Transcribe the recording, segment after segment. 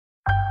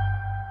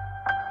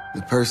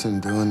The person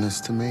doing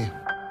this to me,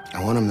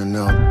 I want him to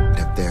know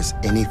that if there's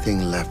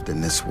anything left in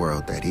this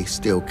world that he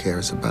still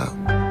cares about,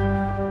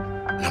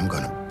 I'm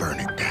gonna burn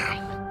it down.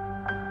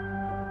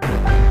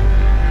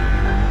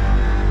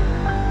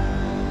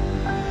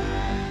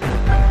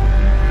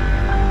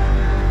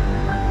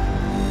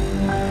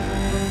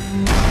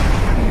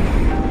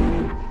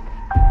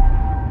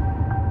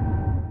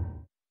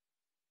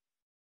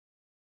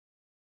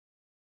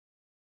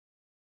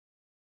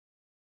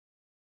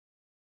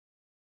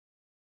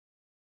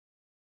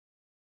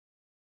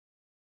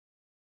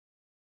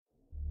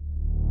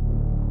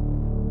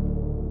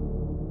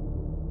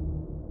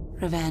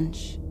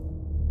 Revenge.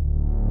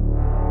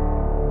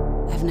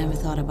 I've never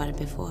thought about it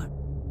before.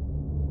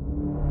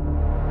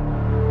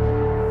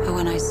 But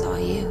when I saw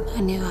you, I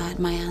knew I had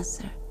my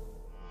answer.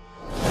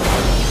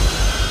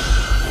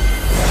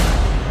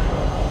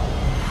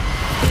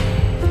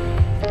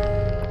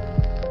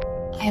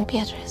 I am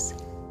Beatrice.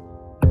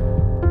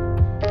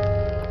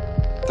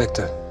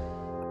 Victor.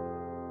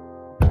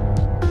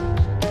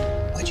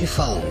 Why'd you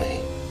follow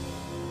me?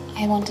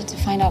 I wanted to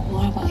find out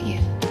more about you.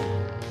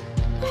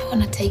 I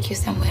want to take you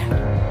somewhere.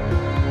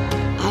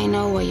 I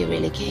know why you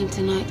really came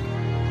tonight.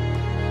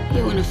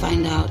 You want to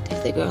find out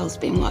if the girl's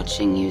been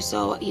watching you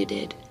saw what you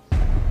did.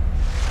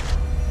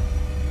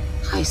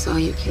 I saw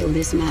you kill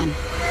this man.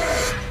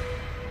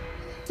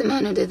 The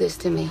man who did this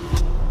to me.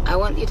 I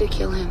want you to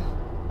kill him.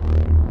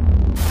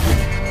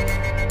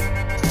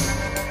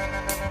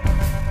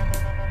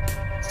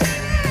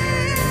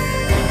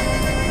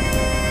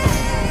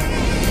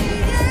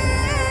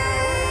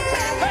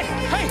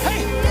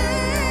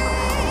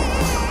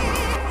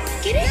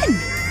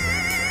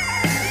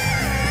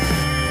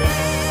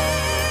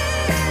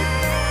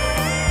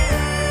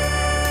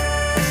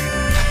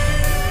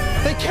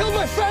 Killed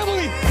my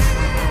family!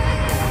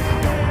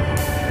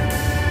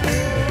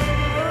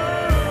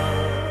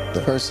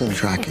 The person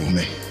tracking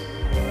me.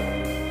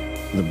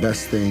 The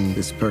best thing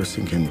this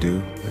person can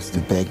do is to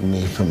beg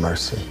me for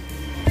mercy.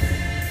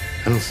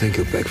 I don't think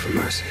he'll beg for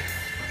mercy.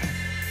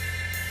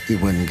 He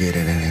wouldn't get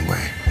it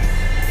anyway.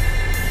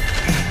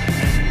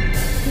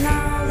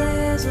 Now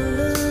there's a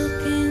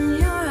look in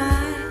your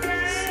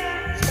eyes,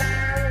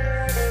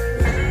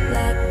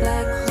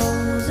 black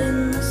holes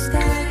in the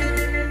sky.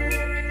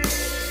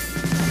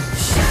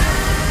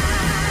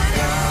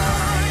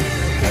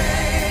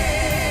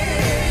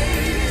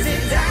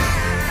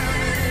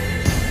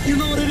 You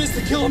know what it is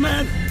to kill a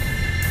man?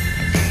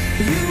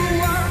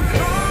 You are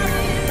caught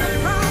in the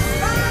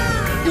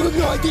crossfire. You have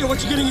no idea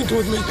what you're getting into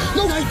with me.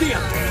 No idea.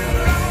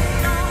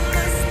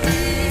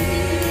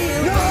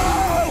 No!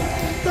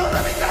 Don't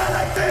let me die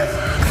like this!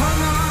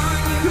 Come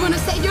on, You want to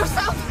save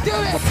yourself? Do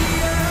it!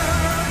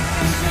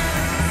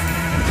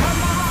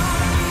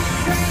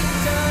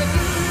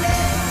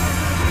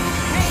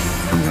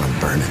 I'm gonna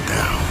burn it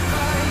down.